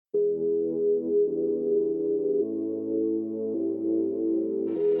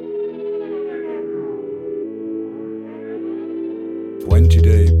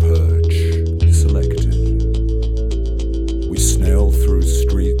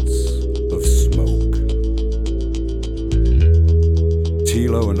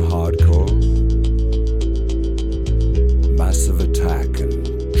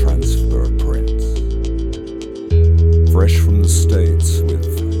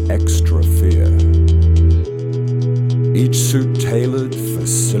each suit tailored for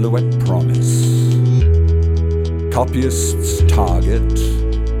silhouette promise. Copyists target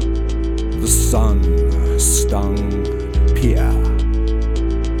the sun-stung pier,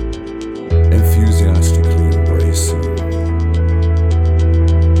 enthusiastically embracing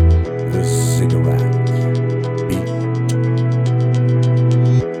the cigarette beat.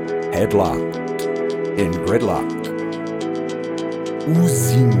 Headlocked in gridlock,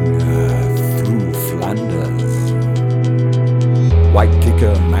 oozing through Flanders. White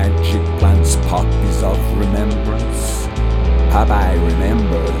kicker magic plants poppies of remembrance. Popeye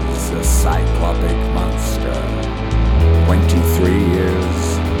remembers a cyclopic monster. 23 years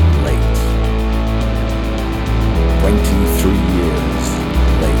late. 23 years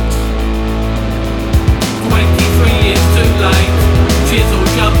late. 23 years too late. Chisel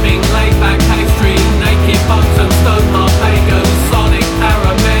jumping, laid back pastry, naked bucks and stone heart pagans, sonic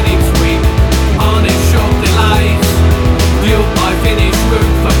paramedic sweep, harness short delays, fueled by Finnish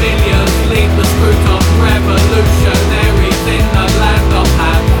route familiars, lead the screw top revolutionaries in the land of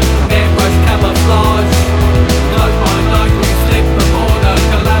hap, airbrush camouflage, night by night we slip the border,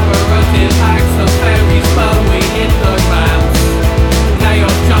 collaborative acts of fairies, but we hit the ramps,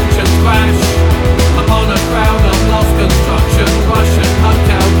 chaos junctions crash, upon a crowd of lost construction, Russian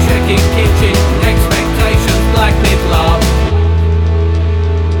hotel, checking kitchen, expectations, blacklit love.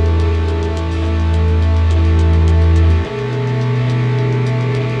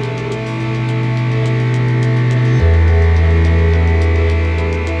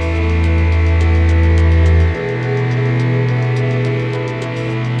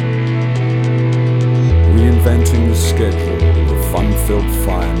 Reinventing the schedule, the fun-filled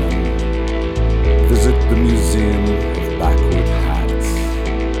firemen visit the museum of backward hats.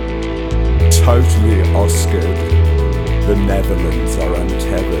 Totally Oscared, the Netherlands are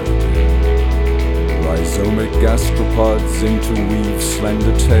untethered. Rhizomic gastropods interweave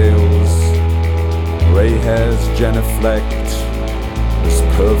slender tails. Grey hairs genuflect as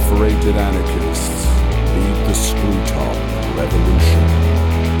perforated anarchists lead the screw-top revolution.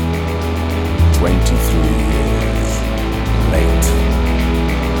 23 years late.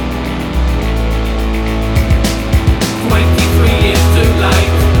 23 years too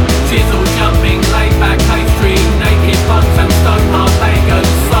late. Chisel jumping, laid back pastry, naked bucks and stone heart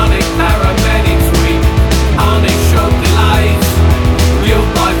pagans, sonic paramedic sweep, harness short delays, fueled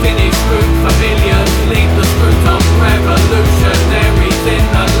by Finnish route familiars, lead the screw top revolutionaries in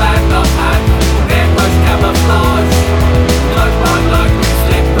the land of hap, airbrush camouflage, night by night we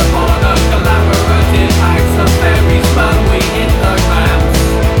slip the border, collaborative acts of fairies, but we hit the ramps,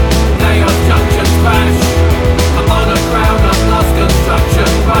 chaos junctions crash, upon a crowd of lost construction,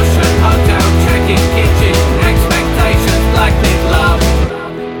 Russian hotel, checking kitchen, expectations, blacklit love.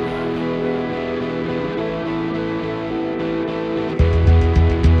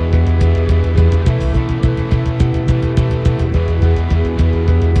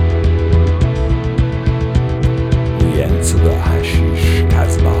 We enter the hashish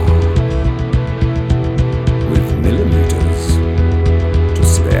Casbah with millimeters to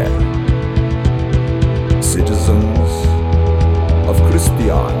spare. Citizens of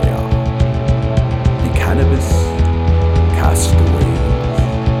Christiania, the cannabis castaways,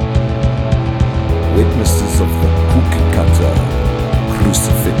 witnesses of the cookie cutter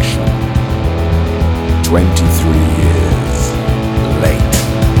crucifixion. 23 years late.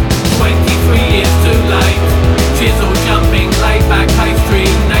 23 years too late. Chisel jumping, laid back pastry,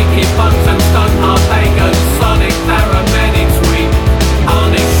 naked bucks and stone heart pagans, sonic paramedic sweep,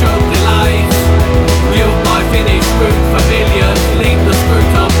 harness short delays, fueled by Finnish route familiars, lead the screw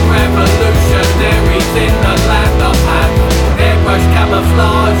top revolutionaries in the land of hap, airbrush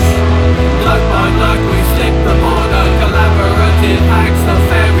camouflage, night by night we slip the border, collaborative acts of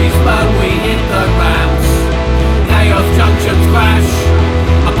fairies, but we hit the ramps, chaos junctions crash,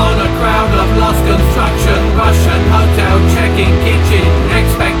 upon a crowd of lost construction, Russian hotel, checking kitchen,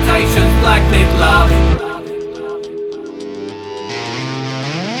 expectations, blacklit love.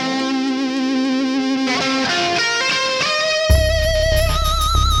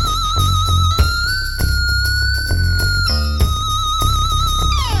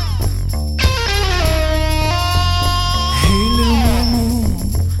 Hey little moon,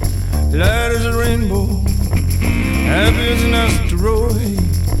 light as a rainbow, happy as an asteroid,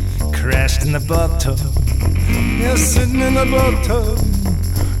 crashed in the bathtub. Yeah, sitting in the bathtub,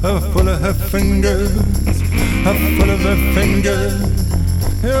 full of her fingers, full of her fingers.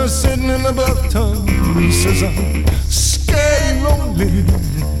 Yeah, sitting in the bathtub, says I'm scared and lonely.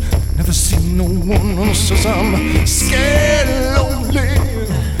 Never seen no one, says I'm scared and lonely.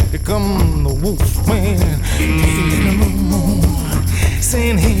 Here come the wolf man, hey little moon.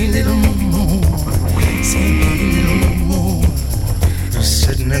 saying, hey, little more, saying, hey, little more,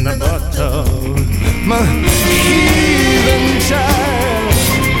 sitting in the bathtub, my heathen child.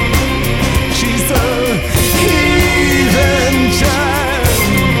 She's a heathen child.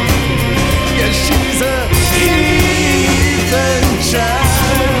 Yeah, she's a heathen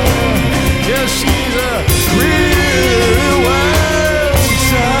child. Yeah, she's a real wild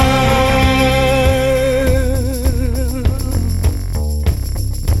child.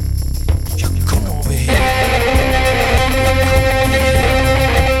 You come over here.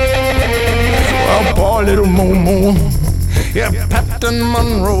 Well, poor little Momo. Yeah, Captain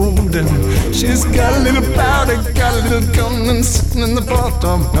Monroe. She's got a little powder, got a little gun, and sitting in the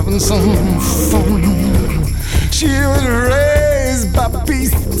bathtub having some fun. She was raised by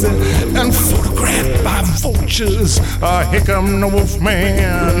beasts and photographed by vultures. Here come the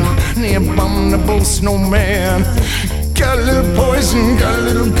wolfman, the abominable snowman. Got a little poison, got a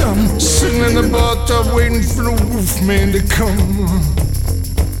little gum, sitting in the bathtub waiting for the wolfman to come.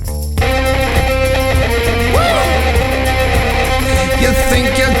 You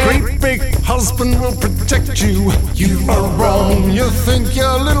think your great big husband will protect you? You are wrong. You think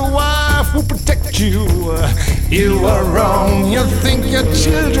your little wife will protect you? You are wrong. You think your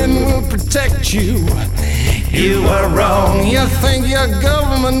children will protect you? You are wrong. You think your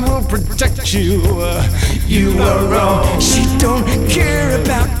government will protect you? You are wrong. She don't care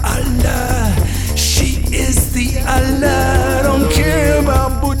about Allah. She is the Allah. Don't care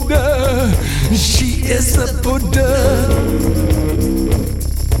about Buddha. She is the Buddha.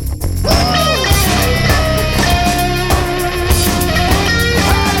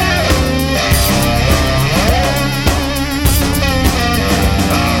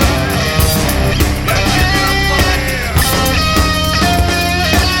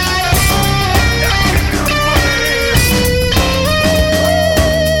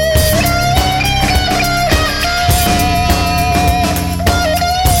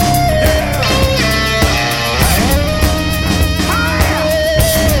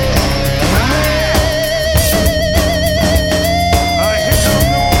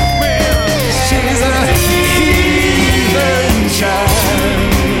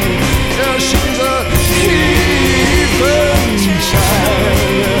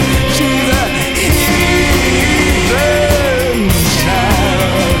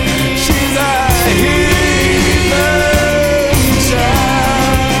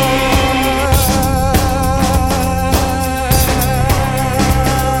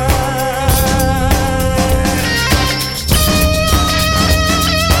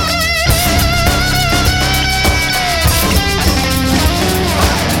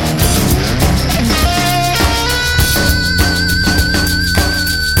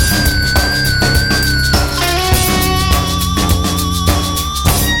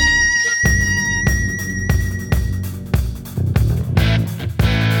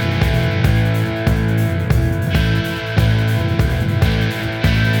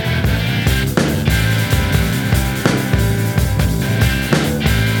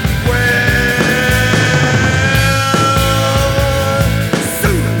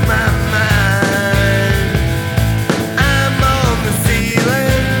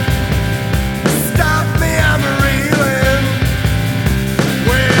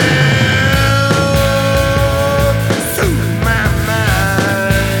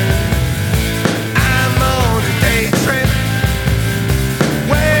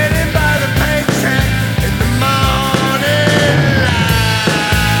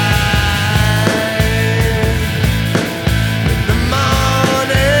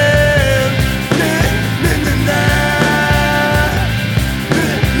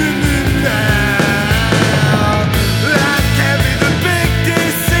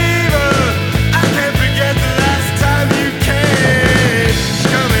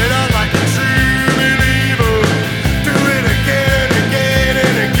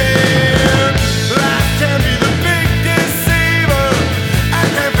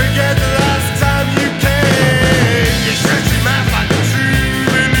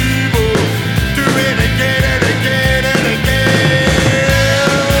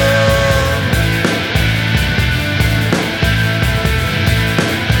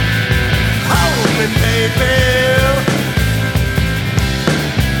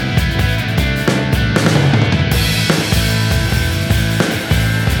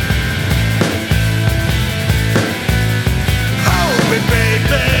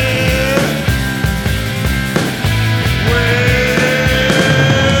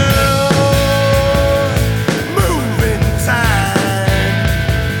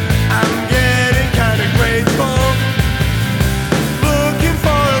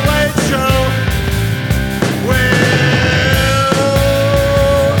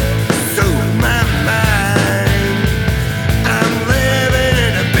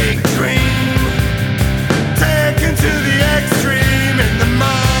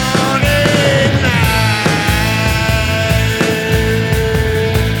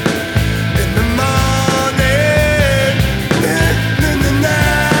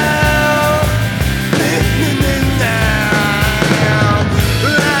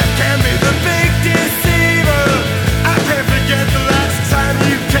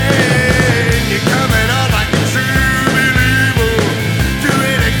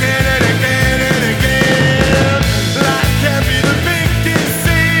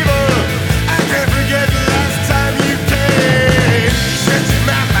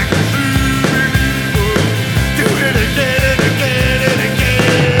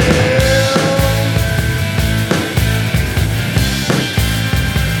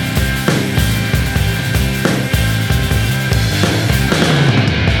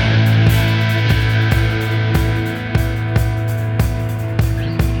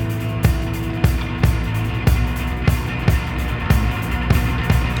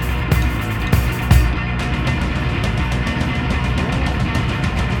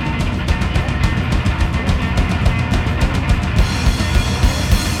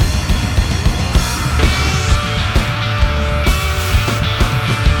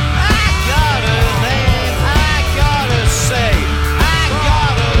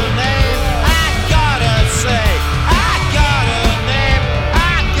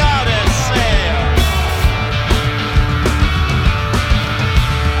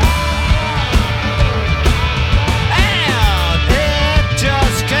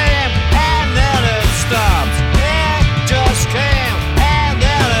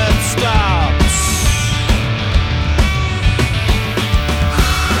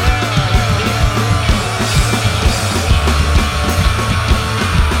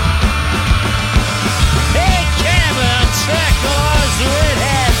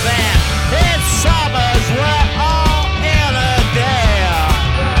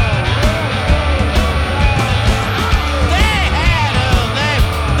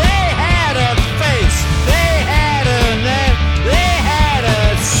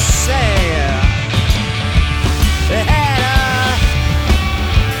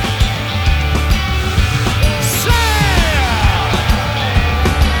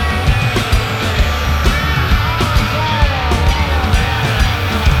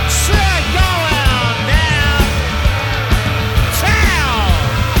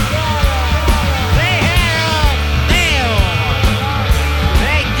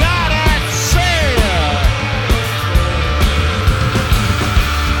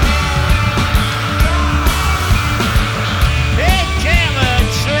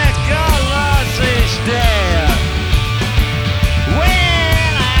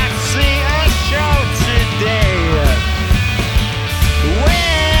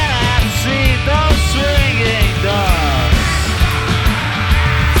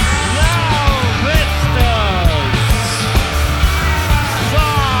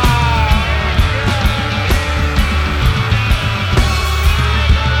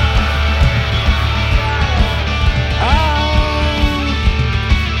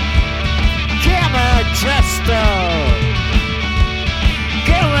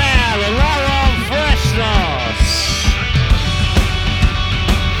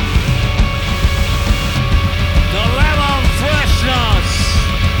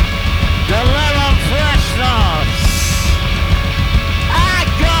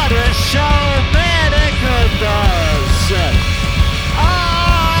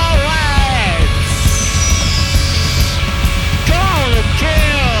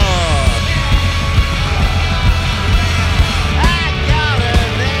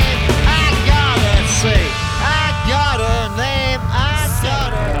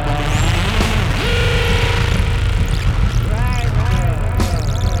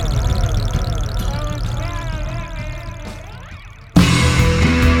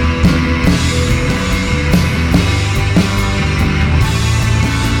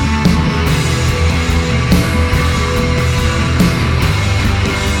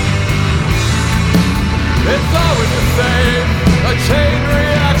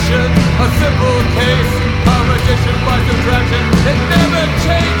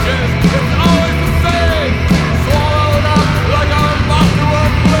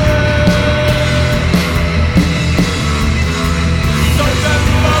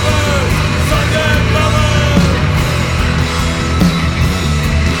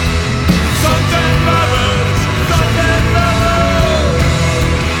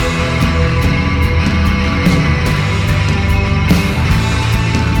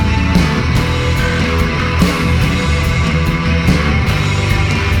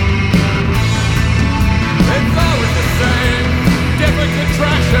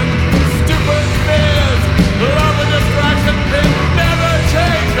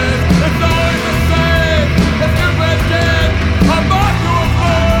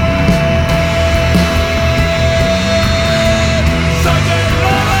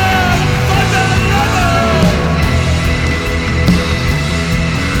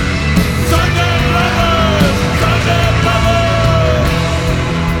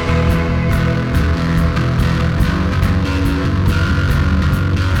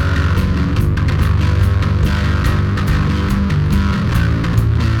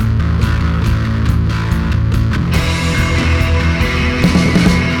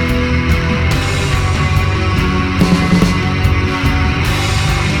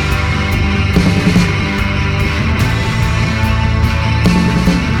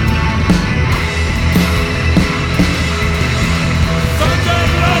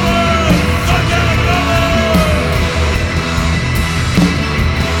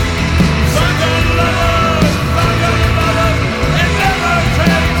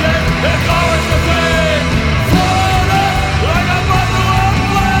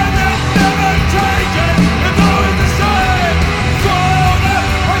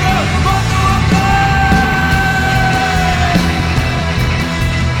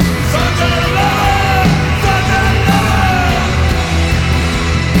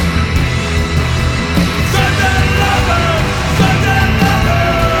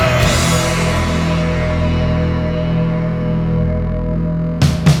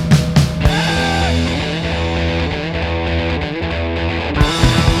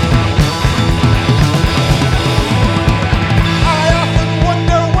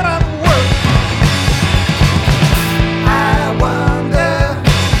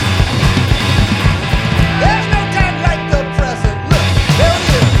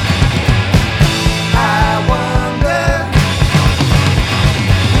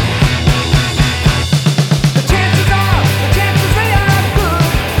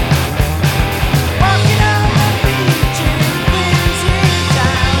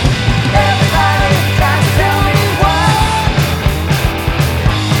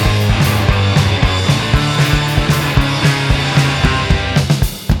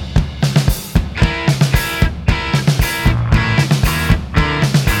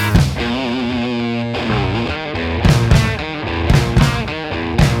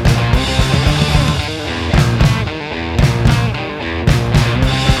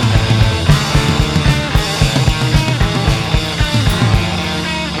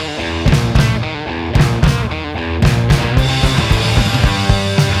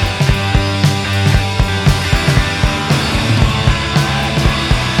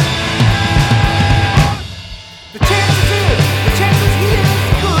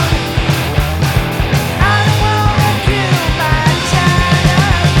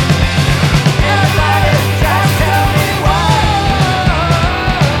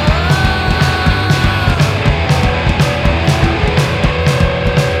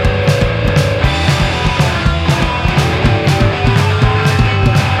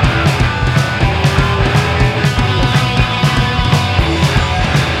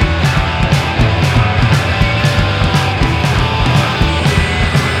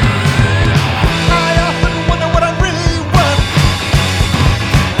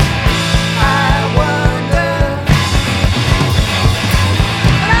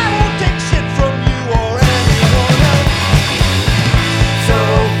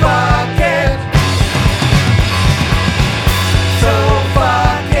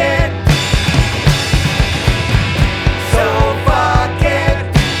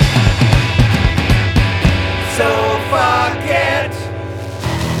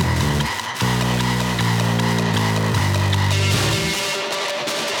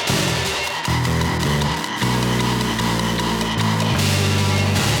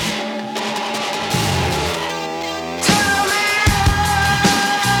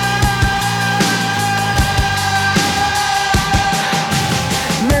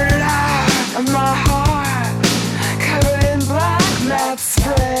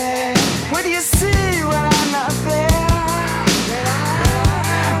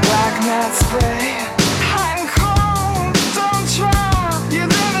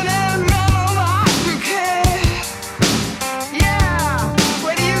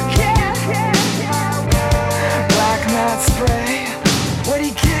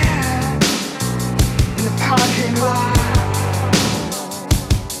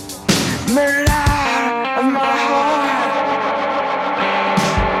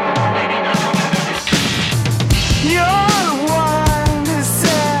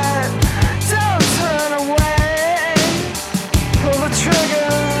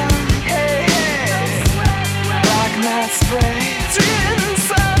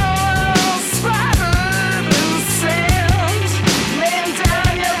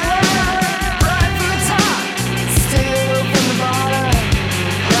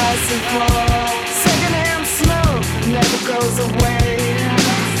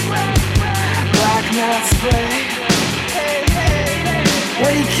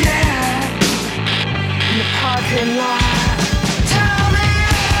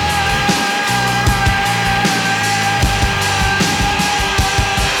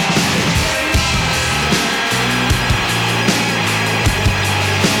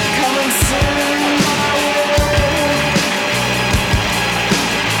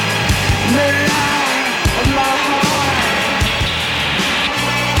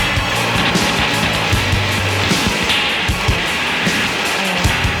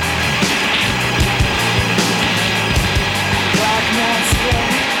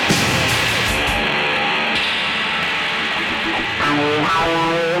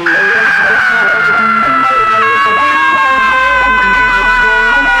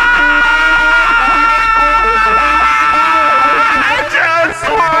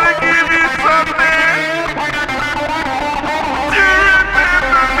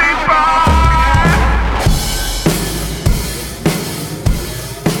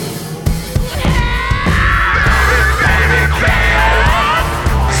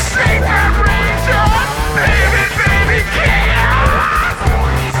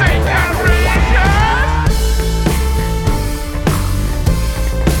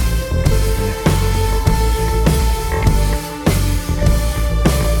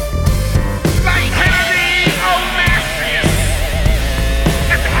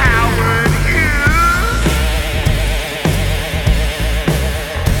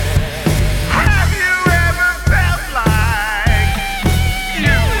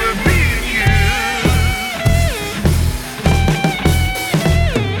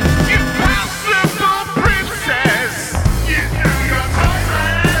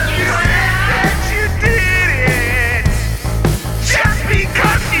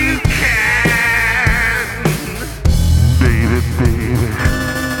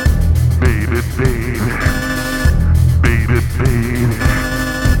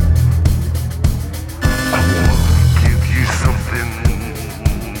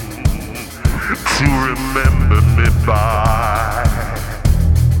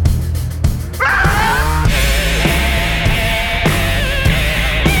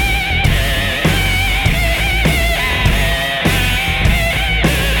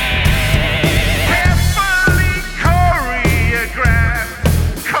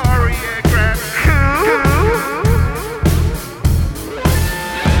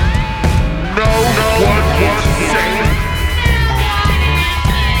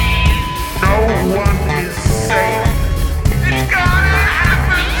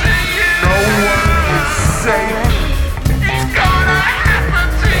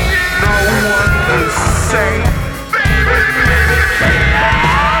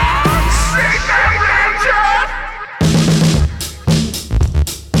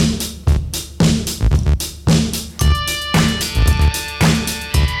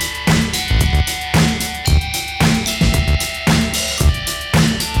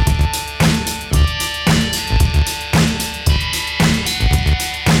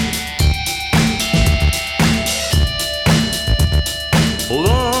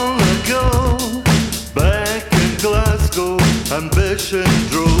 ambition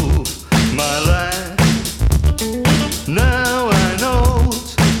drove my life. Now I know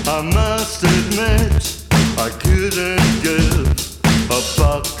it, I must admit, I couldn't give a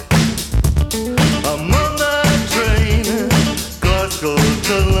fuck. I'm on that train, Glasgow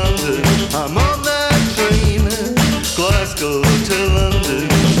to London. I'm on that train, Glasgow to London.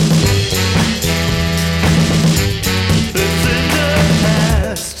 It's in the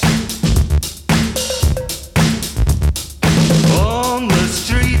past. On the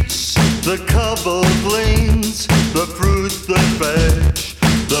streets, the cobbled lanes, the fruit, the veg,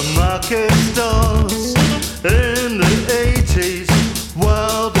 the market stalls. In the 80s,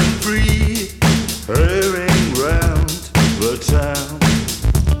 wild and free.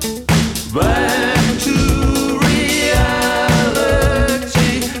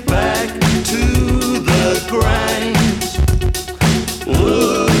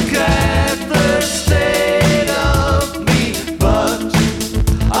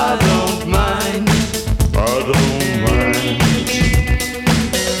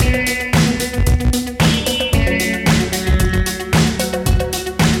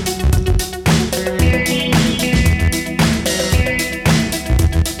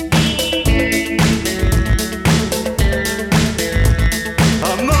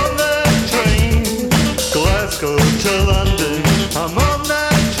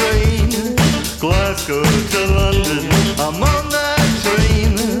 Glasgow to London, I'm on that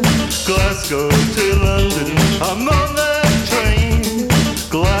train. Glasgow to London, I'm on that train.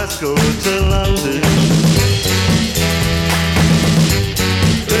 Glasgow to London.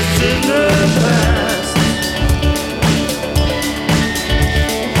 It's in the past.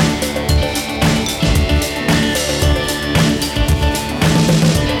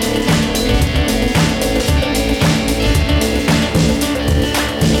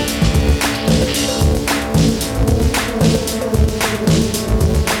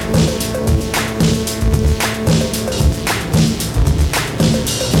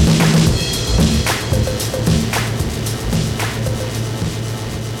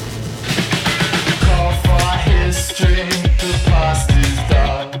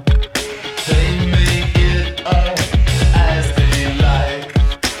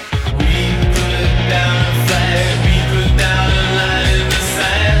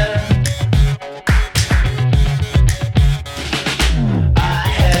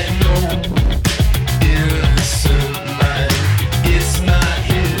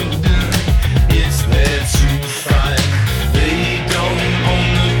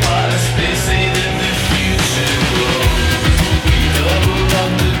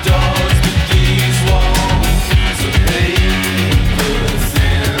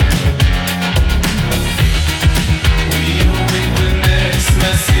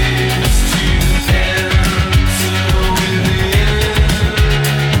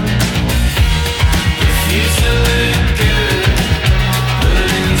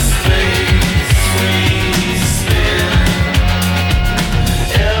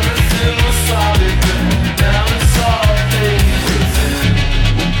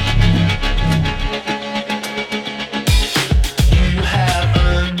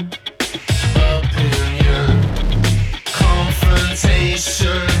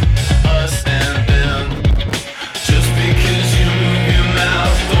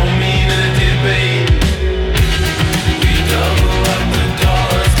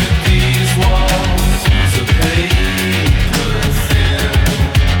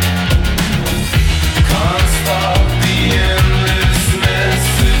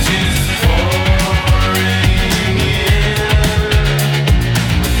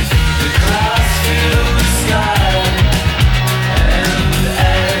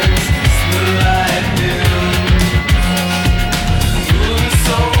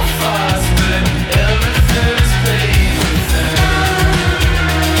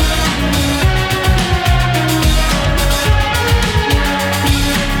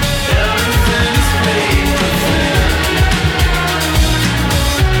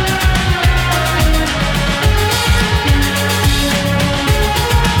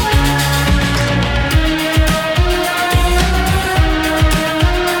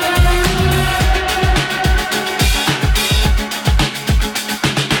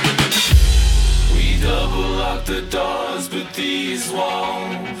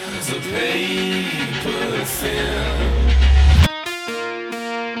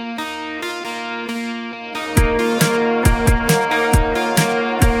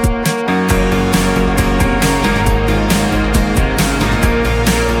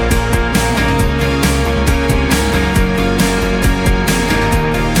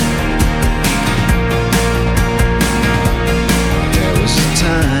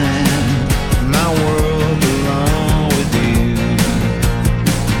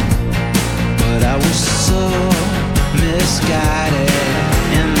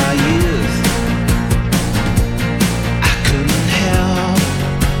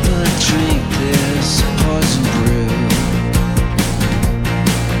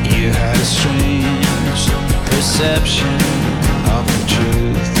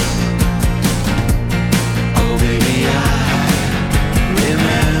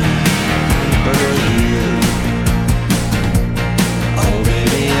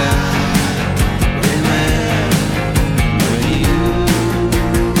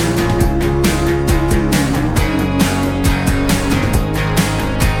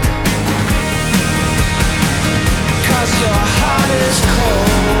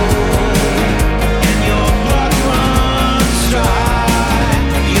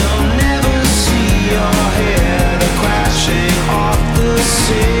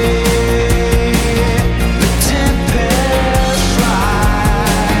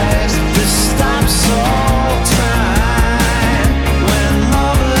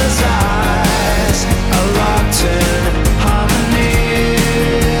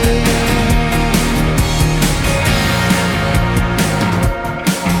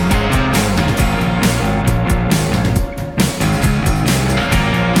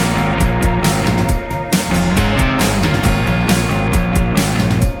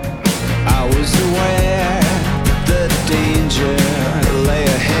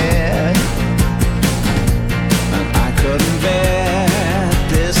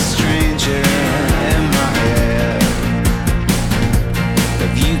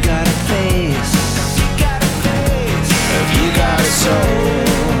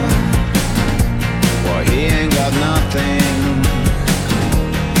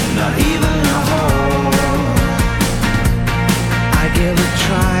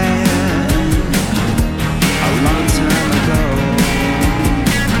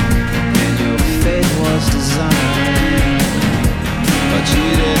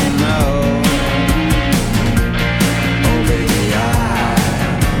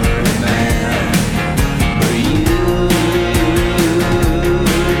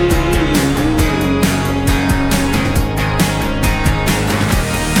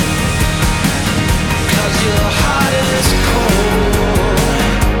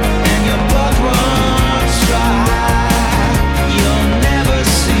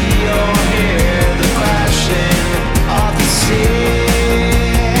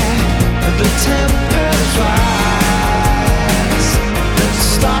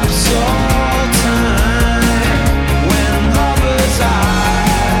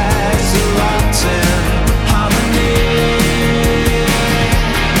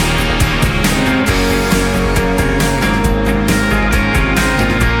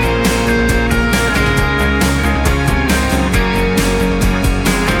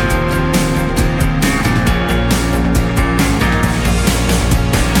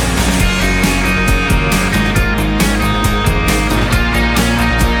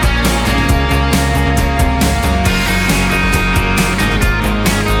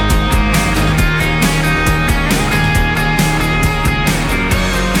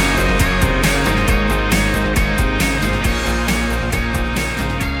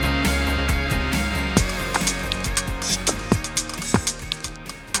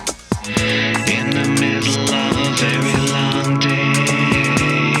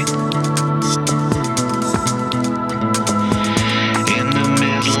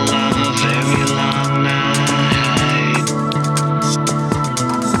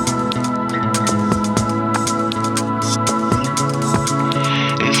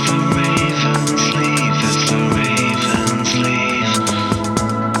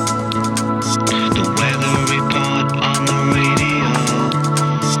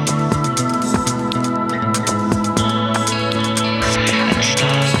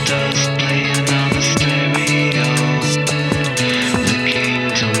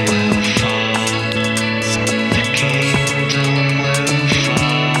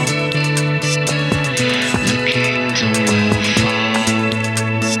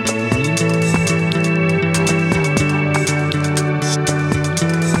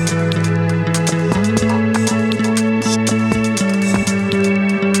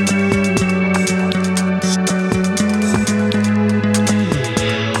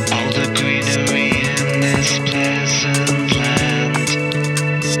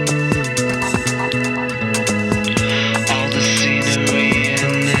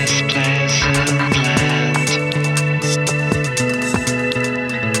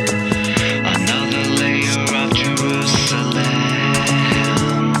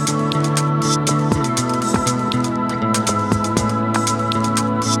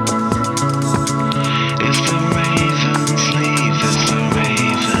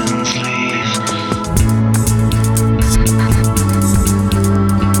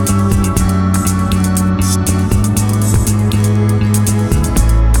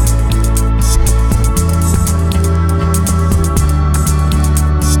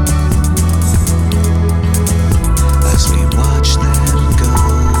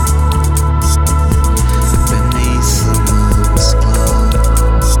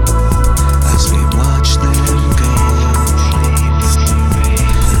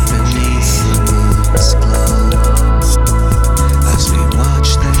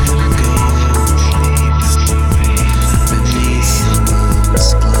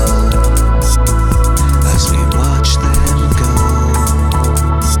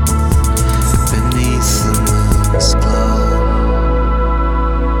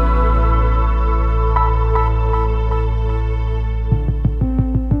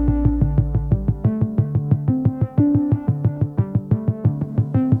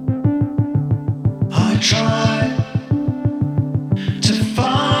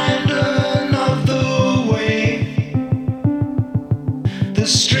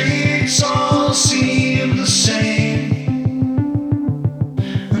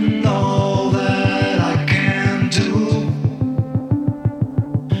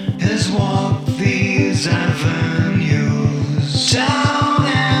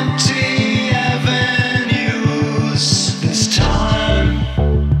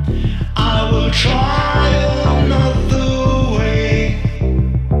 Try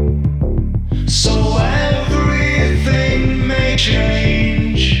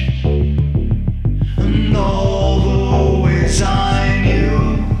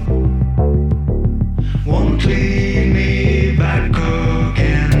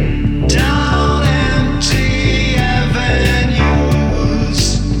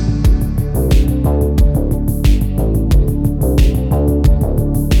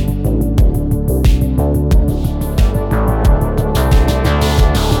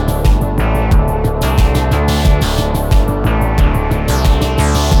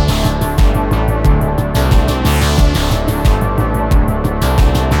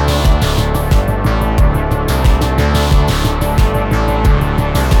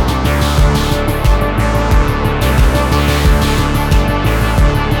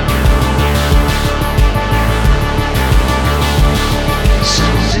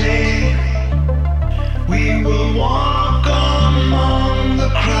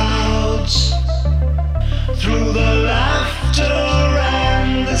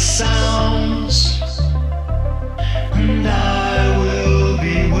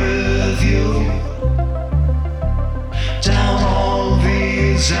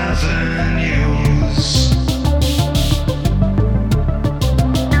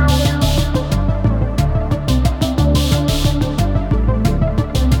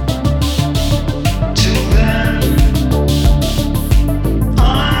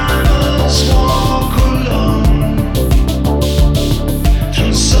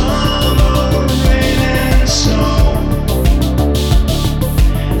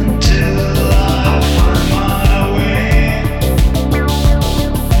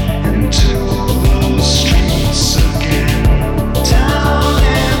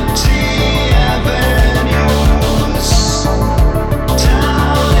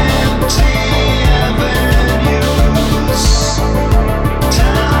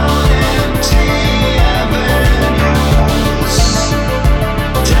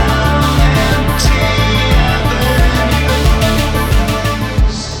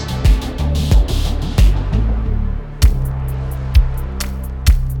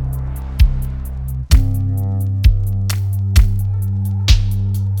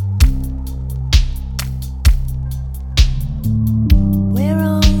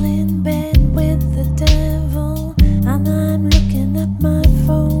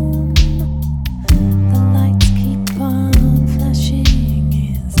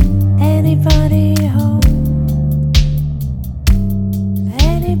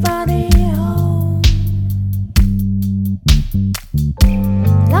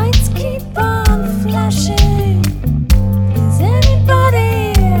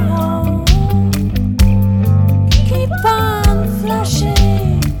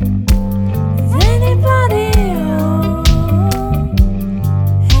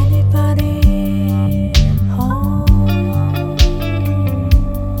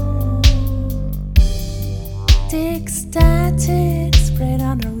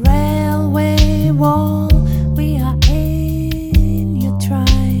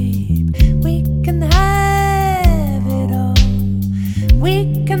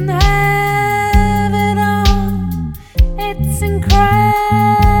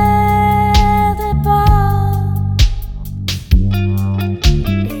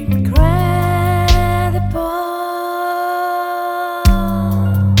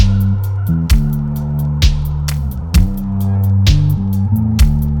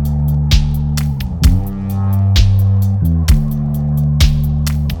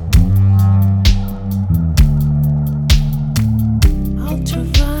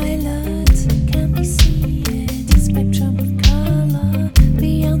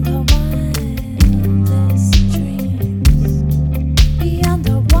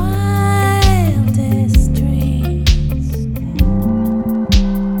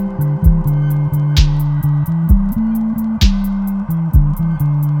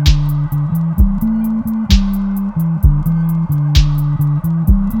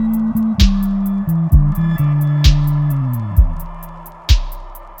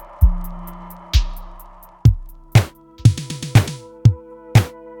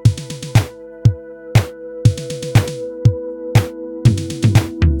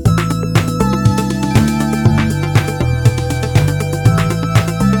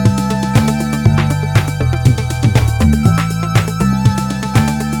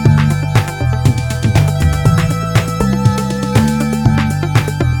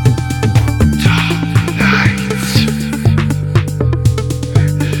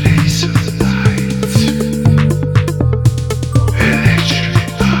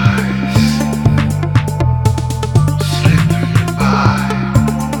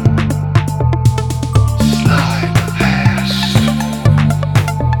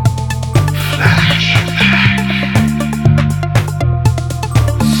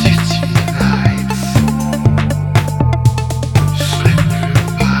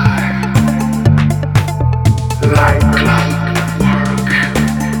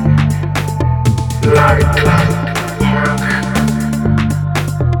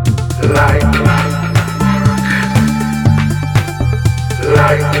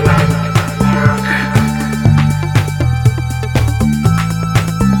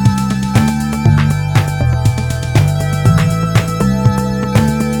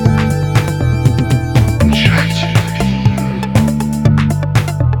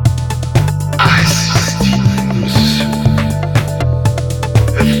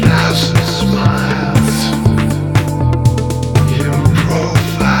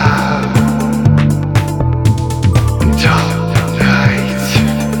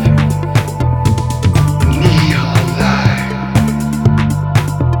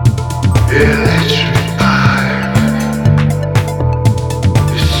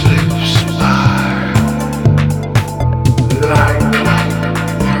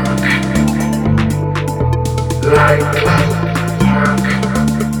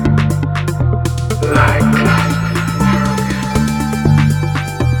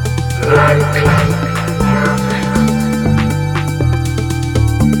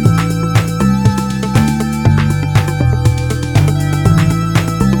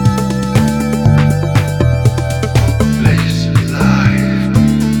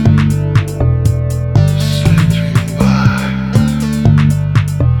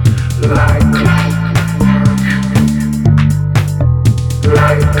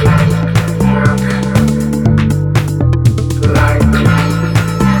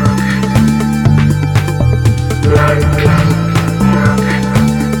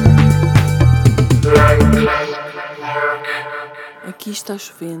Aqui está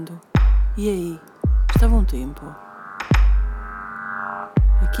chovendo. E aí? Está bom tempo?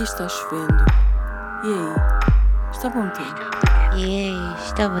 Aqui está chovendo. E aí? Está bom tempo? E aí?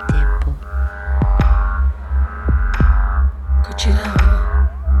 Está bom tempo? Continuamos.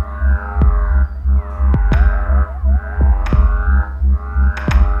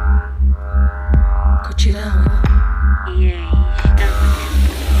 E aí? Está bom tempo?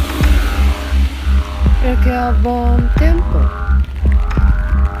 É que é bom tempo.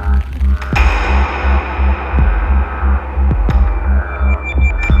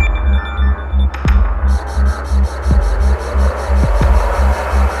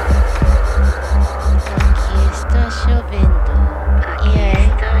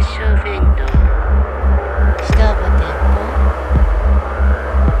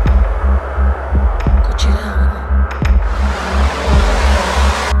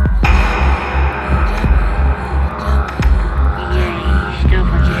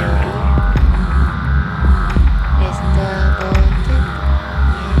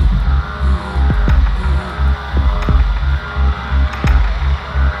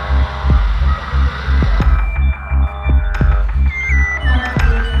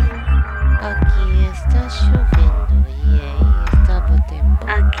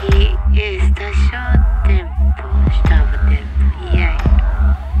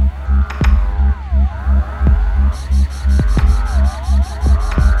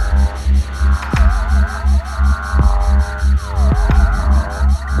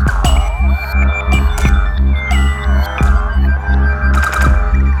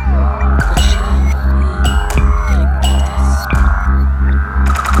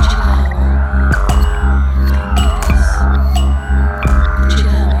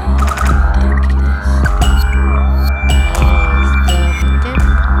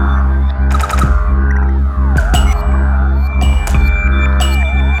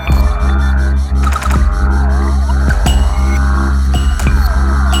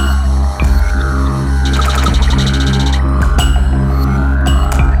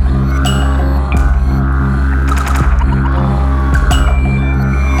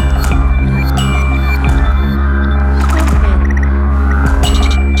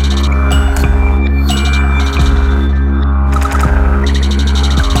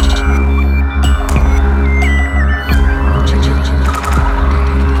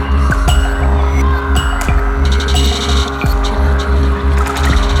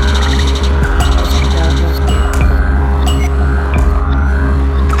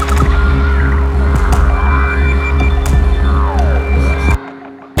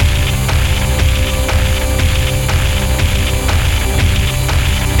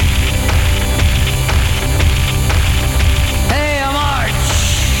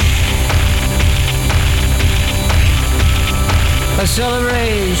 A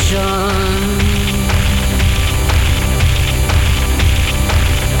celebration.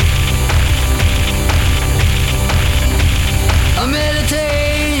 A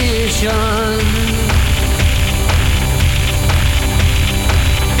meditation.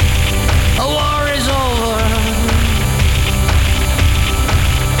 A war is over.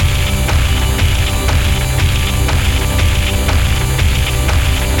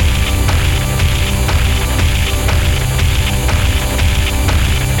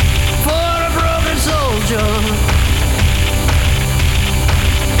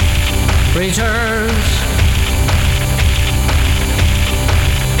 returns.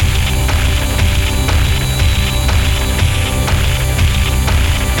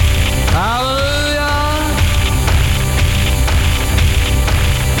 Hallelujah,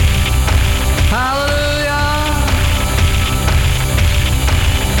 hallelujah,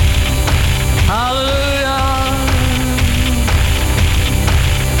 hallelujah,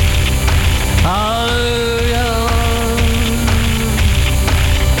 hallelujah.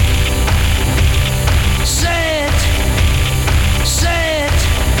 Say it, say it,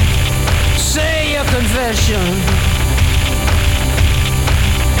 say your confession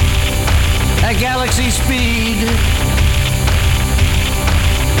at galaxy speed,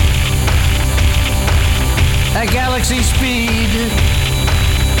 at galaxy speed.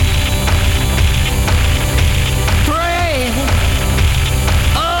 Pray,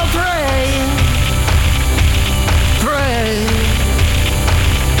 oh pray, pray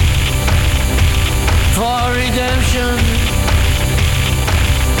for redemption.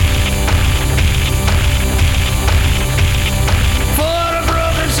 For a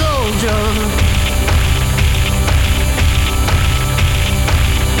broken soldier.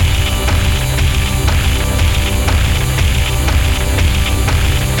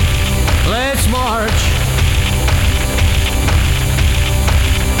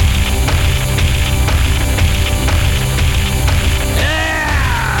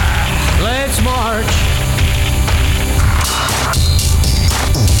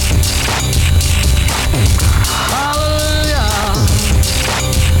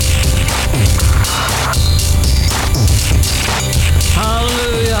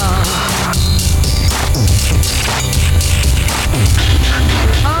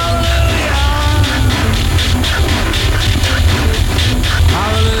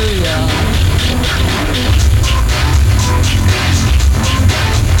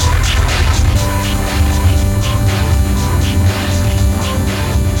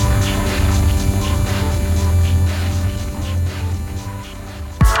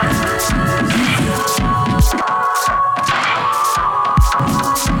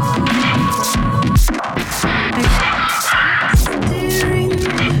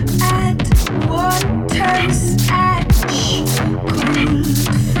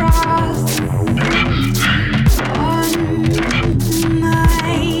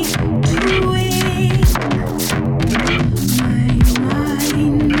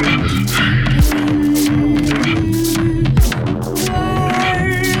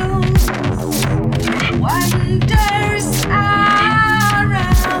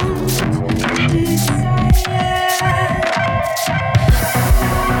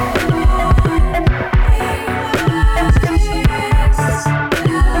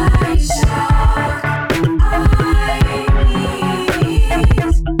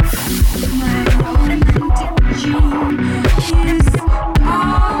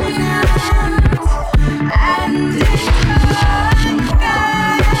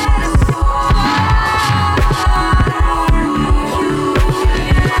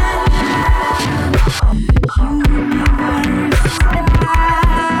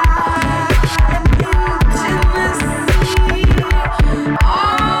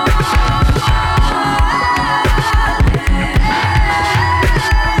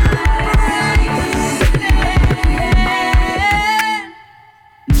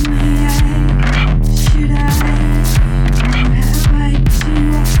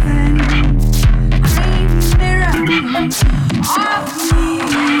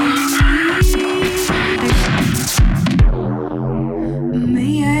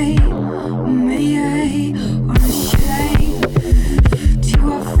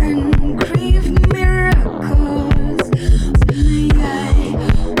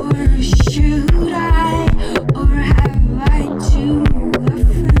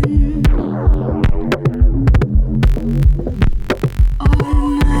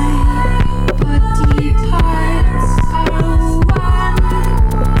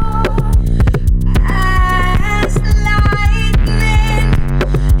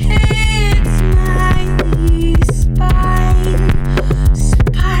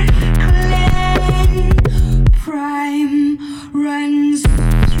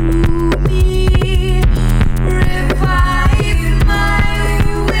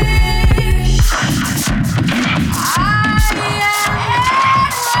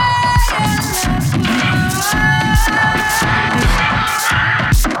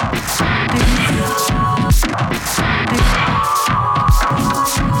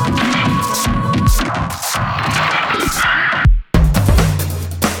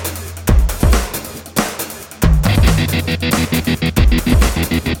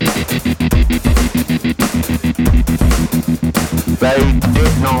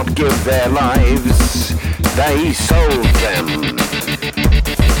 their lives, they sold them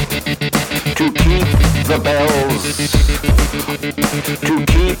to keep the bells, to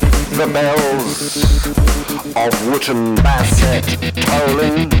keep the bells of Wootton Bassett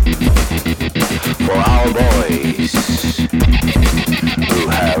tolling for our boys who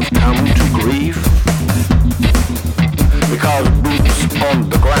have come to grief because boots on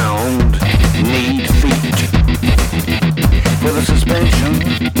the ground need feet for the suspension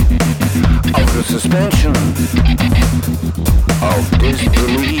of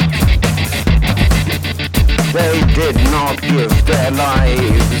disbelief. They did not give their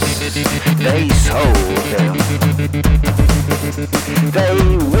lives, they sold them. They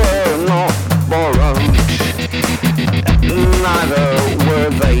were not borrowed, neither were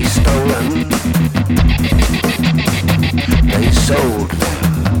they stolen. They sold them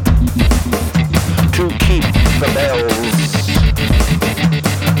to keep the bells,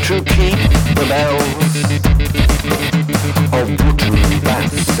 to keep the bells of Wootton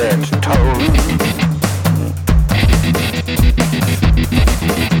Bassett tolling.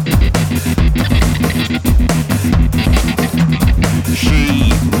 She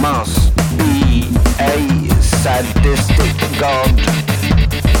must be a sadistic god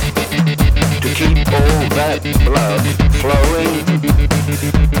to keep all that blood flowing.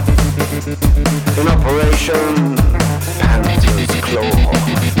 In Operation Panther's Claw,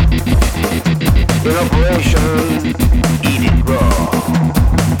 in Operation Eat It Raw,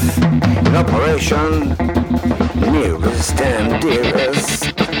 in Operation Nearest and Dearest,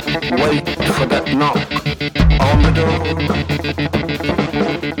 wait for that knock on the door.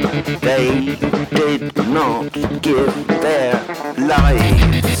 They did not give their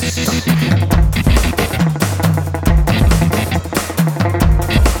lives.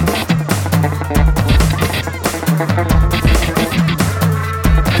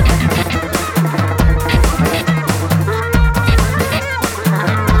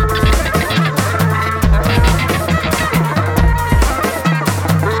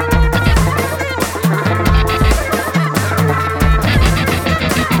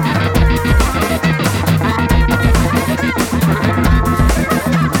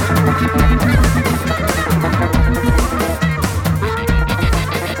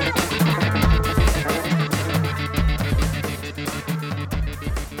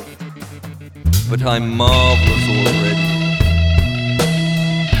 But I'm marvelous already.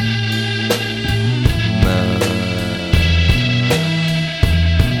 Man.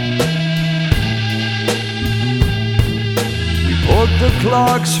 We put the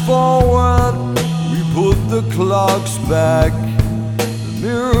clocks forward, we put the clocks back. The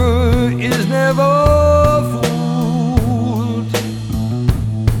mirror is never fooled.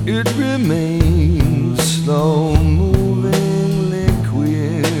 It remains slow moving,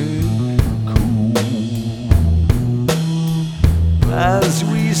 liquid. As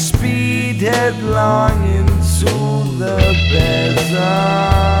we speed headlong into the desert,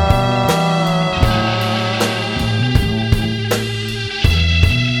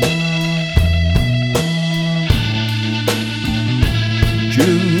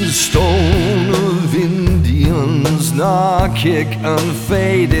 Gemstone of Indians, narkic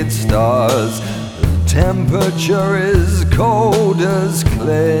unfaded stars. The temperature is cold as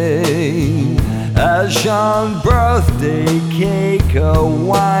clay. Ash on birthday cake, a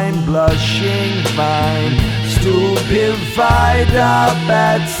wine blushing fine, stupefied up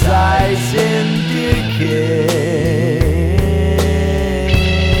at size in decay.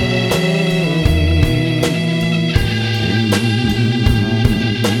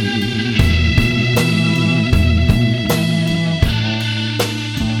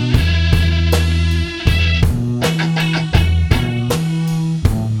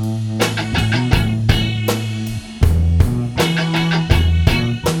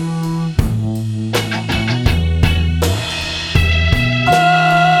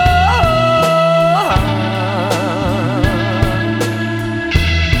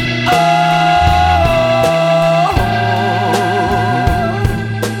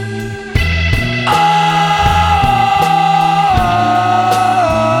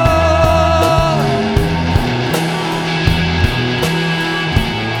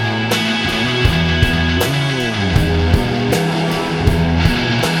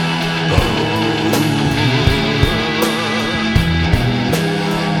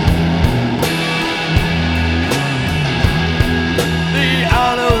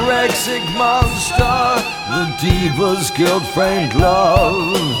 Monster, the diva's guilt-framed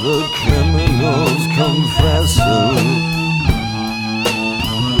love, the criminal's confessor,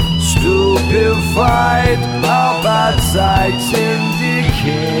 stupefied, our bad sights in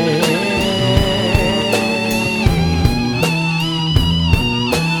decay.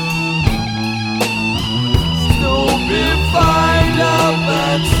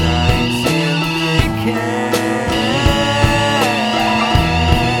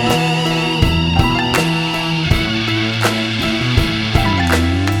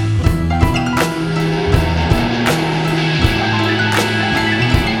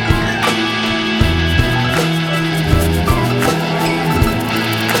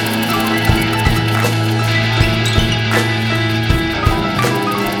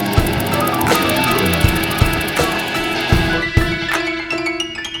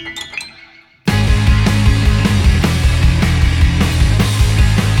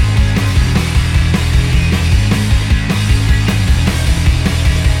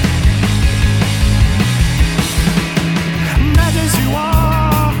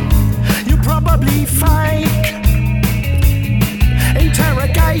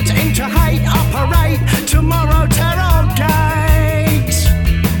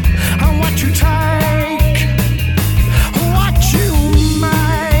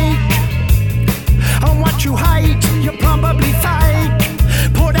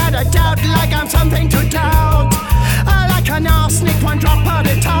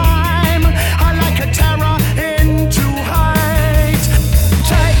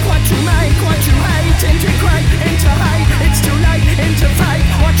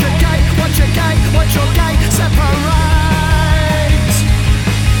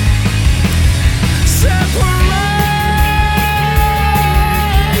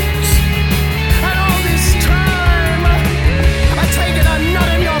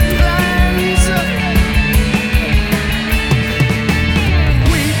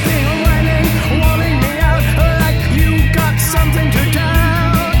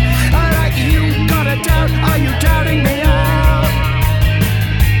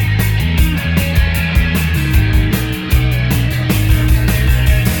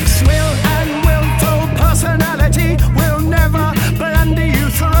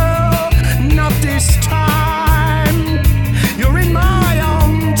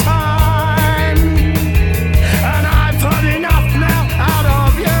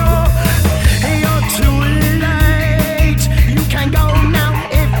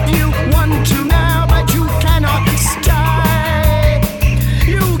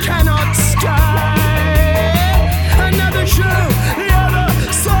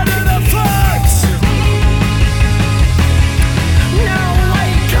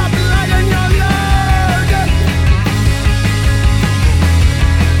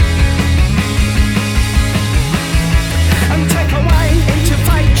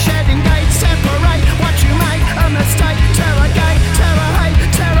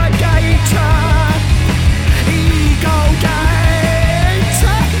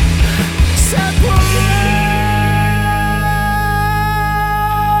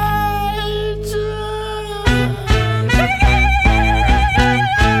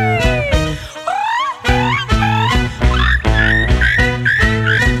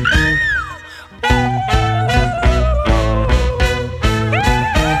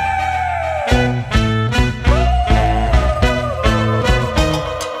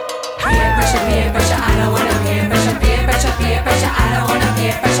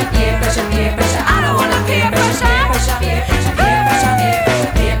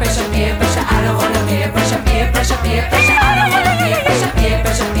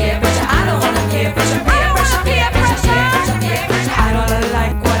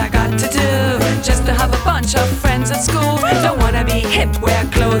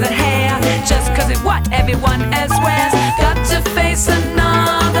 one as well. Got to face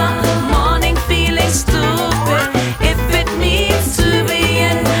another morning feeling stupid. If it needs to be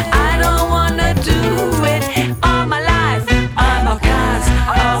in, I don't wanna do it. All my life, I'm outcast,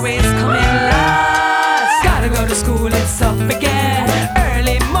 always coming last. Gotta go to school, it's up again.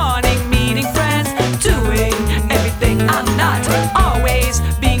 Early morning meeting friends, doing everything I'm not. Always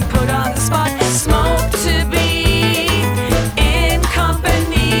being put on the spot. Smoke to be in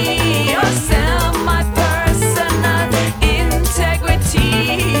company or sell my personal integrity.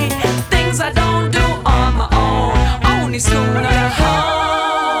 Things I don't do on my own, only soon at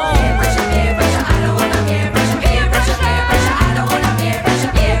home. Peer pressure, I don't wanna peer pressure. Peer pressure, I don't wanna peer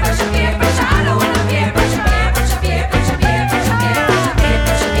pressure. Peer pressure, I don't wanna peer pressure. Peer pressure, peer pressure, peer pressure, peer pressure, peer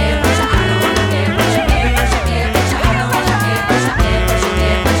pressure, peer pressure, I don't wanna peer pressure. Peer pressure, I don't wanna peer pressure.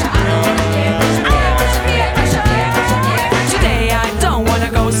 Peer pressure, I don't wanna peer pressure. Peer pressure, peer pressure, peer pressure. Today I don't wanna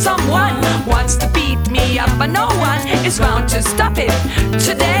go. Someone wants to beat me up, but no one is round to stop it.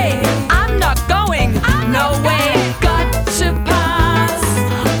 Today I'm not going. No way. Got to pass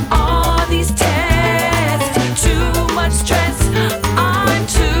all these tests. Too much stress. I'm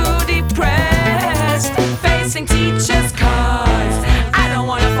too depressed. Facing teachers' cars. I don't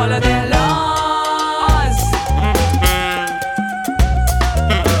wanna follow their laws.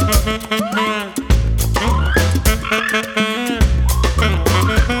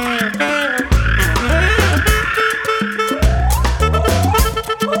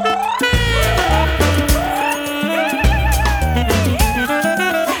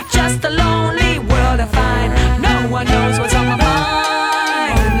 Just a lonely world I find. No one knows what's on my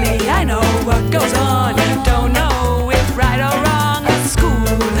mind. Only I know what goes on. Don't know if right or wrong. At school,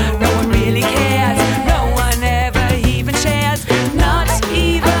 no one really cares. No one ever even shares. Not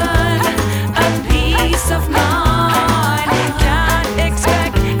even a peace of mind. Can't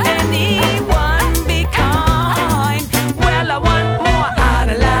expect anyone be kind. Well, I want more out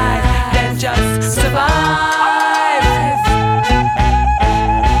of life than just survive.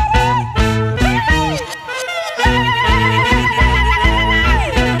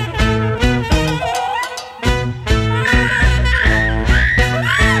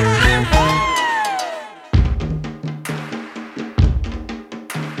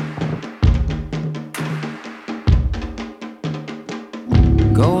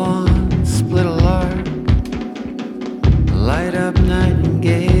 Go on, split a lark, light up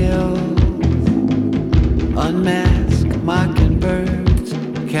nightingales, unmask mockingbirds,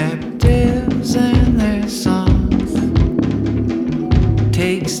 captives in their songs.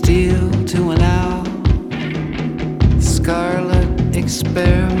 Take steel to an owl, scarlet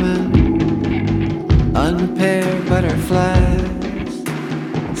experiment, unpaired butterflies,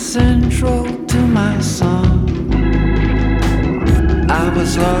 central to my song. I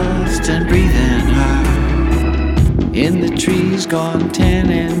was lost and breathing hard in the trees gone tan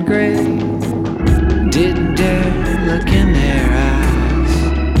and gray. Didn't dare look in their eyes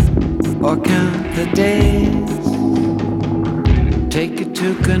or count the days. Take a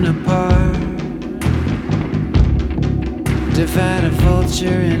toucan apart, divide a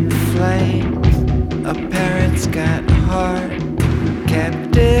vulture in flight. A parrot's got heart,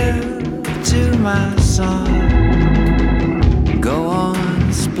 captive to my song. Go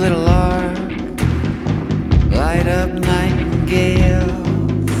on, split a lark, light up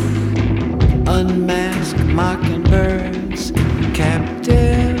nightingales, unmask mockingbirds,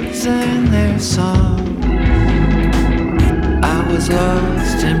 captives in their song. I was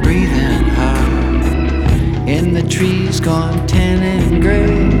lost and breathing hard in the trees gone tan and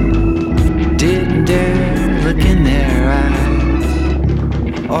gray. Didn't dare look in their eyes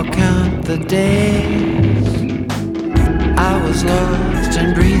or count the days. I was lost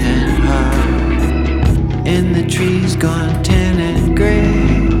and breathing hard in the trees gone tan and gray.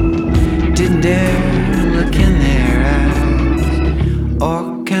 Didn't dare look in their eyes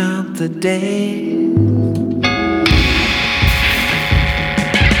or count the days.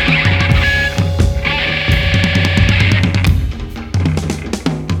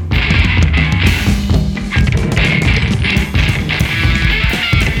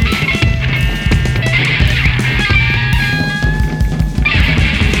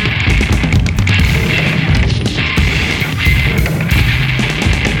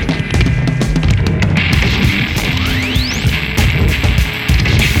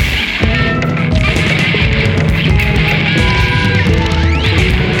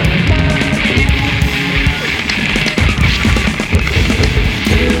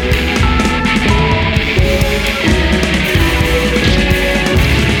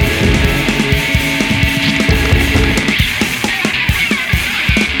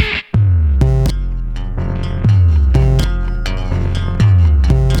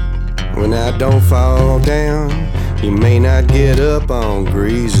 Now don't fall down, you may not get up on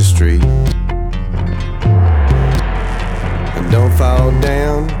Greasy Street. And don't fall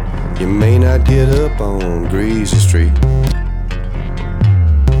down, you may not get up on Greasy Street.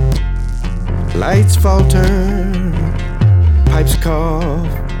 Lights falter, pipes cough,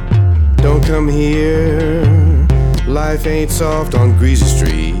 don't come here, life ain't soft on Greasy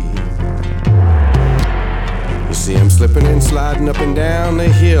Street. You see I'm slipping and sliding up and down the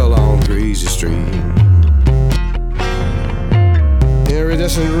hill on Greasy Street.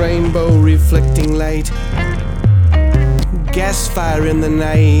 Iridescent rainbow reflecting light, gas fire in the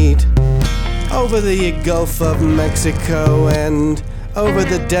night, over the Gulf of Mexico and over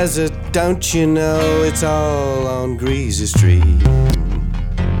the desert, don't you know it's all on Greasy Street.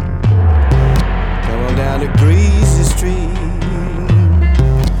 Come on down to Greasy Street,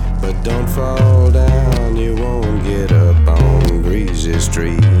 but don't fall down, you won't get up on Greasy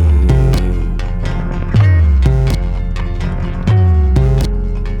Street.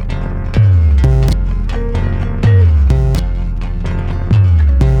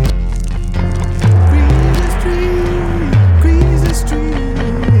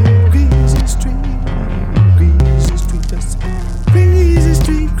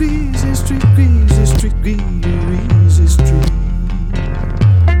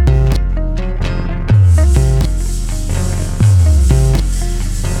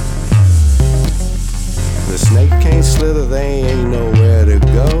 They ain't nowhere to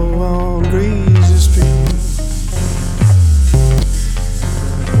go on Greasy Street.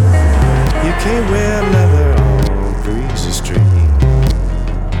 You can't wear leather on Greasy Street.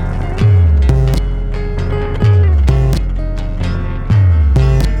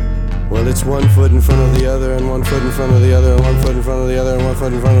 Well, it's 1 foot in front of the other, and 1 foot in front of the other, and 1 foot in front of the other, and 1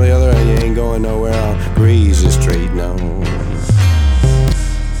 foot in front of the other, and you ain't going nowhere on Greasy Street, no.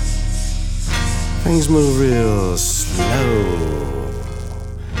 Things move real slow,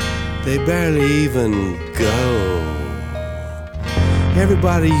 they barely even go.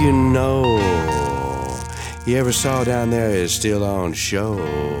 Everybody you know, you ever saw down there is still on show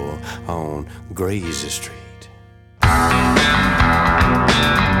on Greasy Street.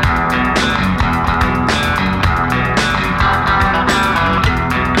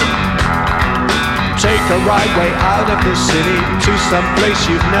 Take a ride way out of the city to some place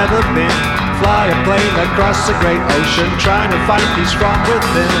you've never been. Fly a plane across the great ocean, trying to find peace from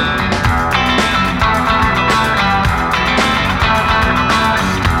within.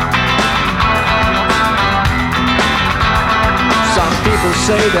 Some people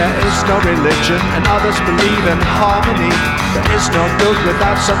say there is no religion, and others believe in harmony. There is no good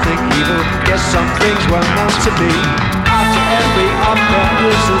without something evil. Guess some things were meant to be. After every up there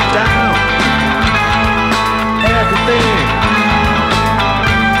is a down. Everything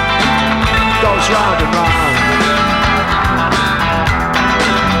goes round and round.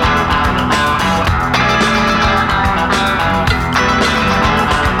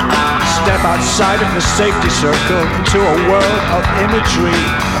 Step outside of the safety circle into a world of imagery.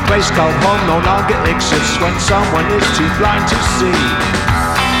 A place called home no longer exists when someone is too blind to see.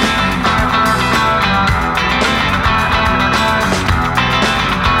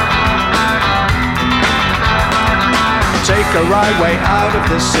 Take a ride way out of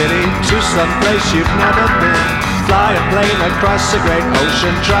the city to some place you've never been. Fly a plane across the great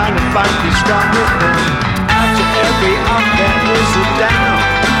ocean, trying to find peace from within. After every up there is a down.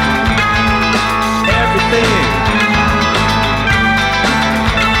 Everything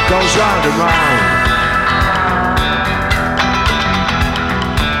goes round and round.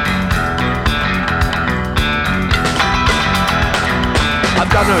 I've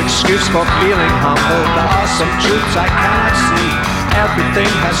got no excuse for feeling humble. There are some truths I cannot see.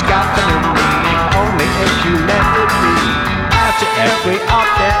 Everything has got no meaning, only if you let it be. After every up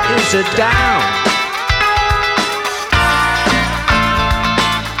there is a down.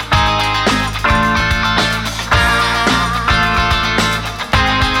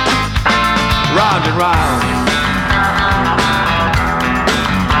 Round and round.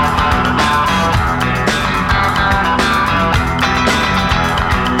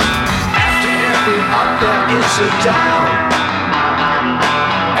 Is a down.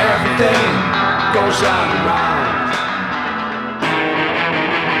 Everything goes round and round.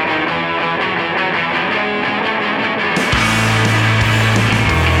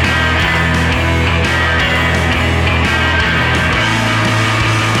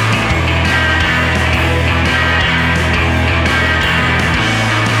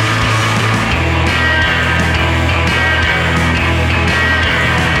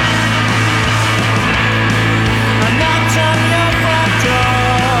 I knocked on your front door.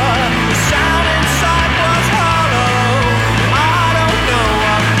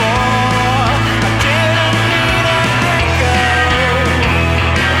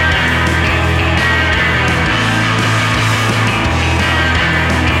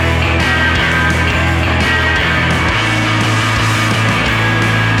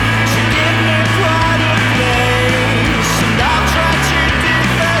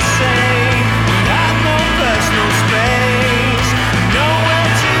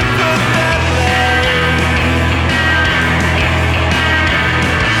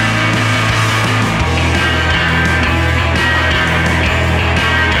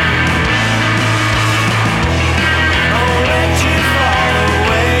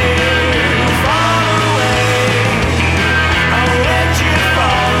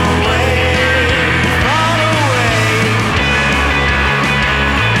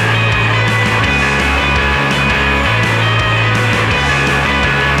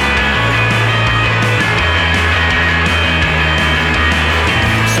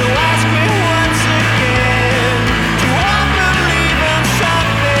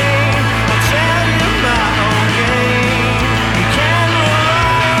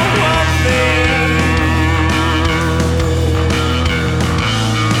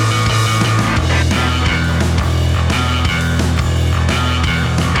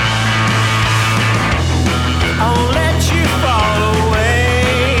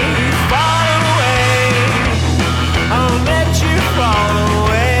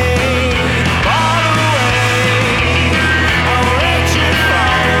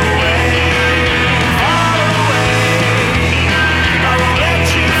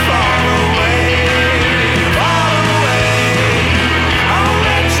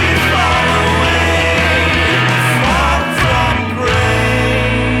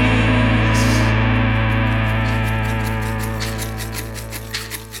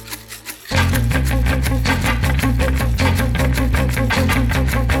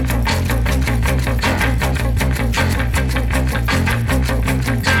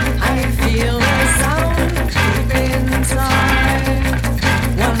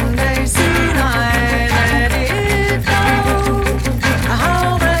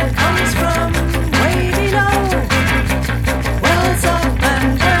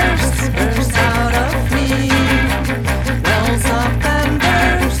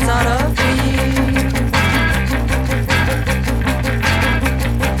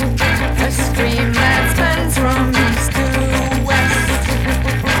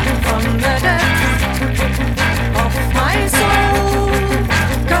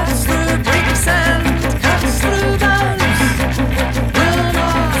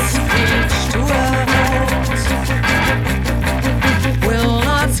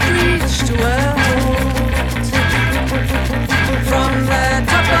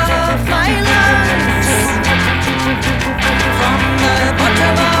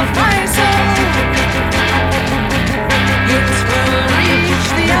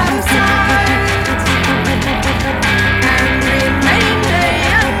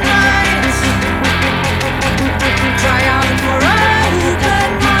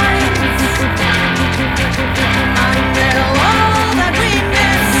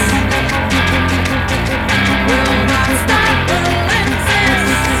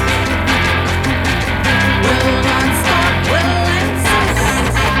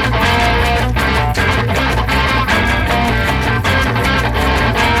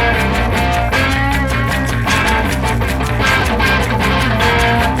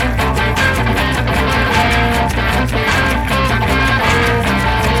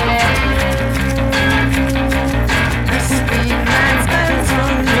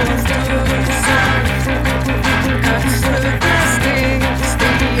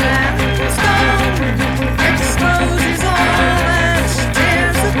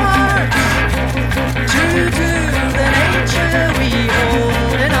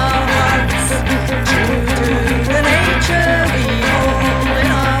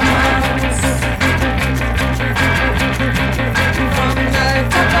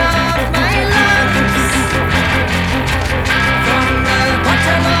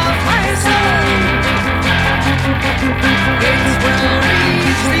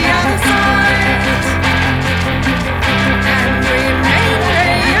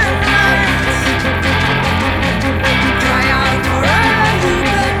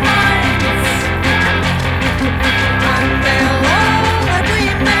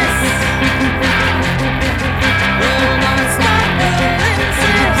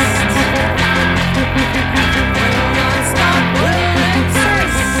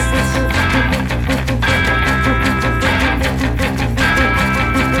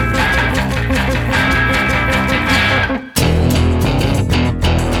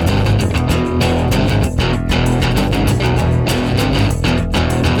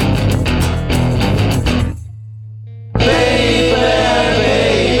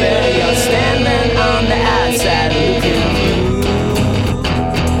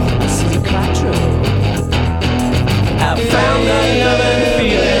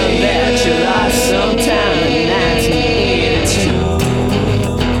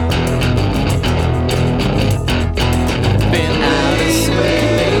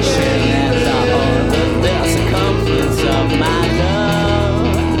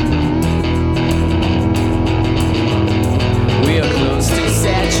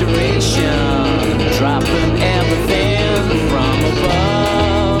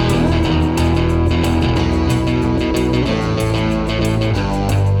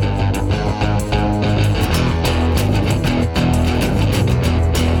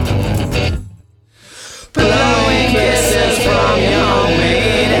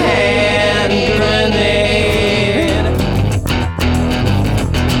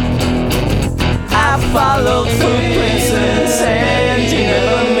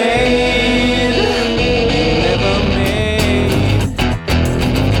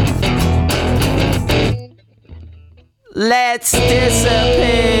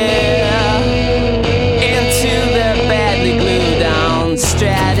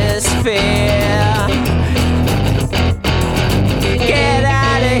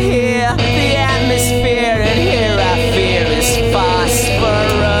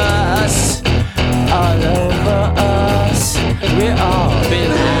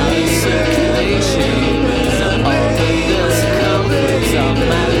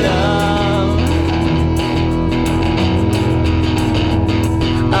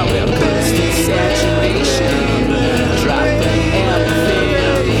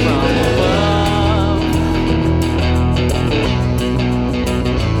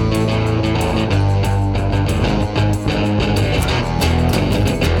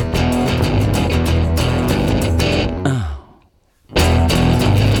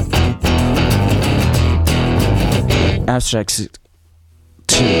 Abstract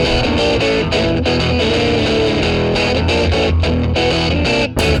 2.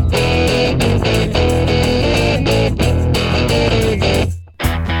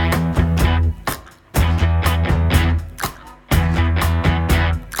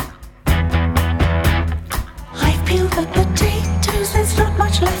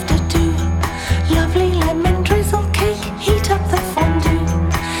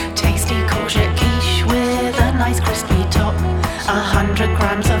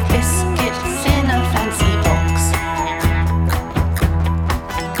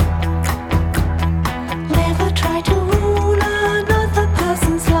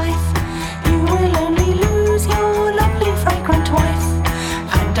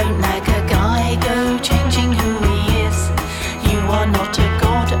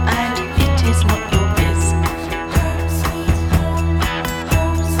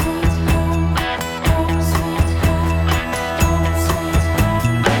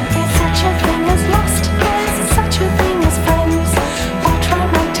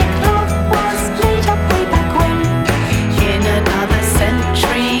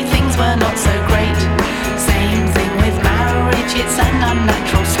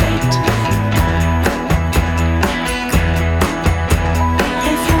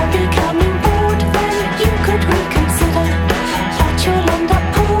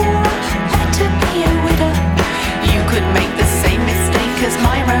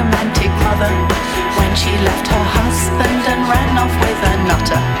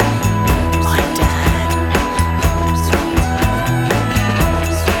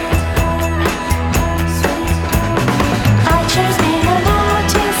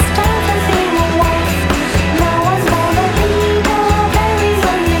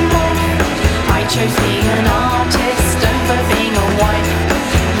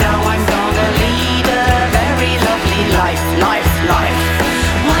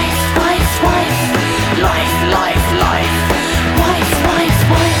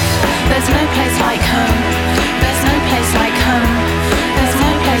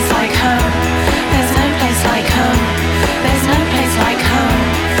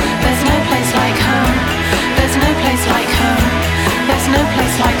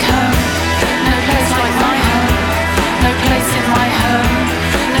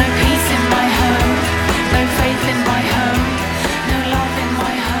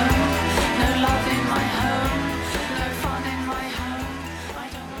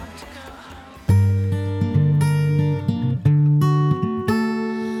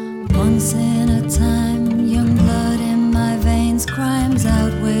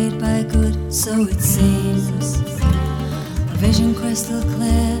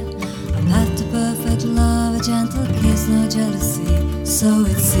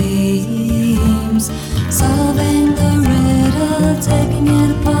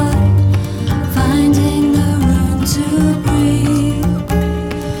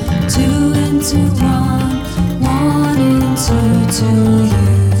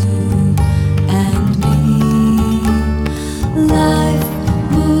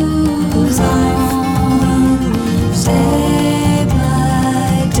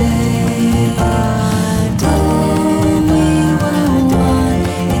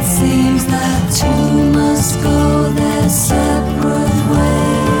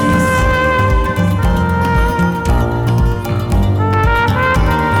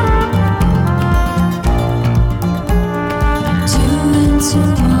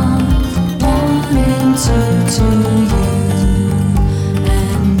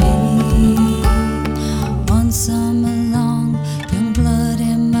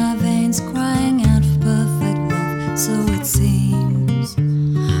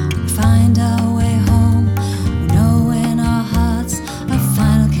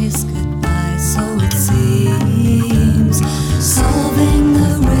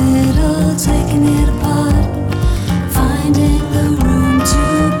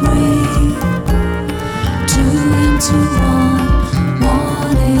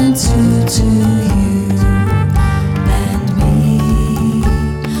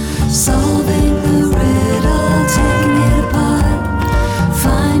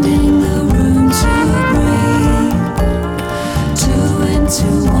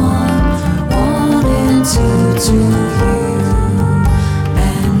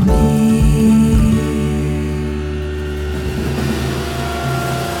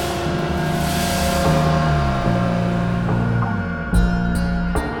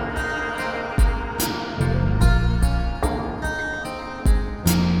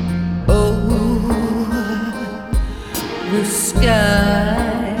 The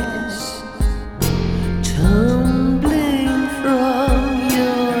skies tumbling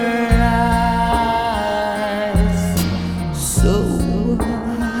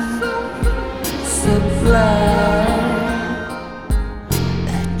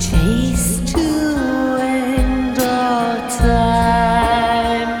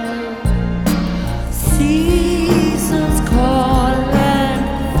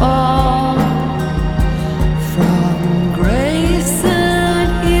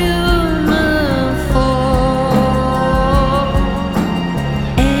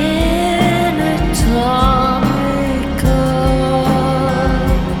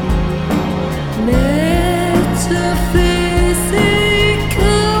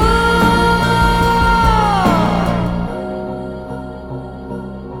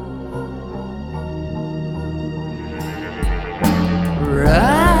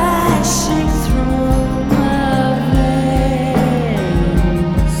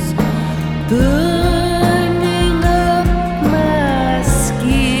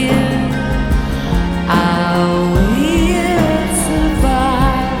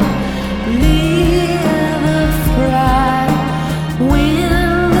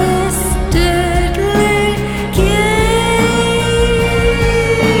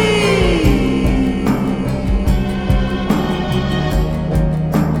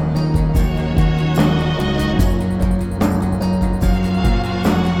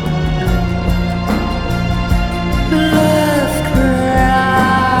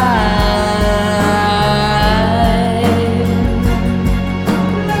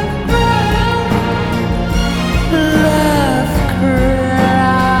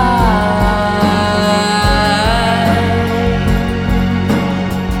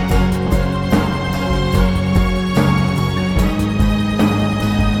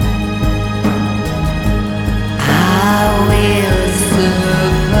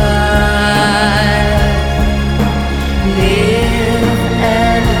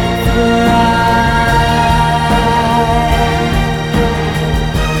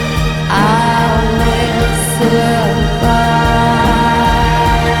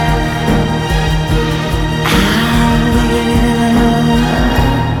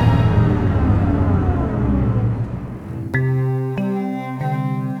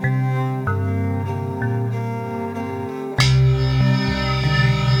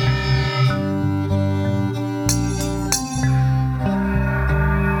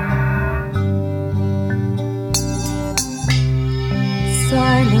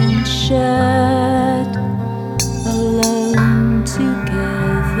shed alone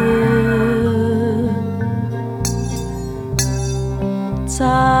together.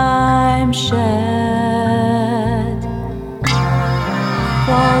 Time shed.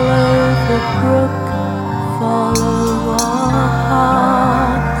 Follow the brook, follow our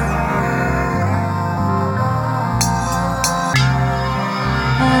hearts.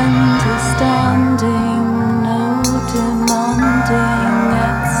 Understanding, no demanding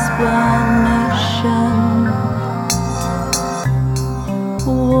explanation.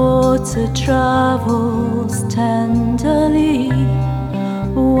 Water travels tenderly,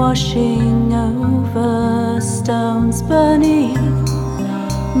 washing over stones beneath,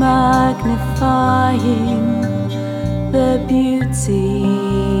 magnifying their beauty.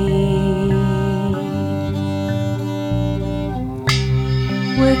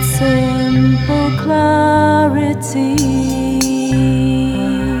 With simple clarity,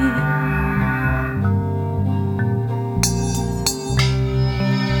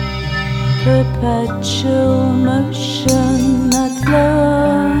 perpetual motion that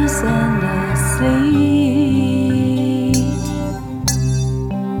flows endlessly,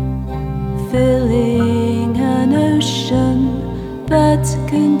 filling an ocean that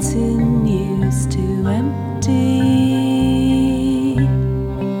continues to empty.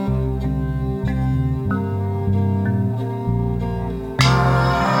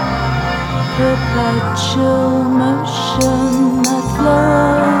 Perpetual motion that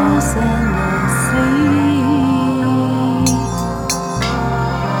flows endlessly,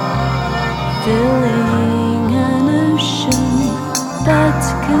 filling an ocean that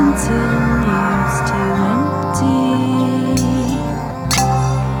continues to empty.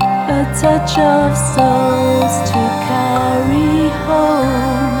 A touch of souls to carry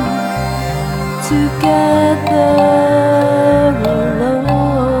home together alone.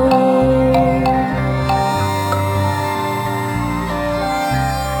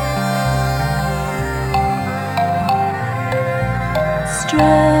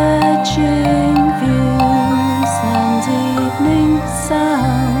 Stretching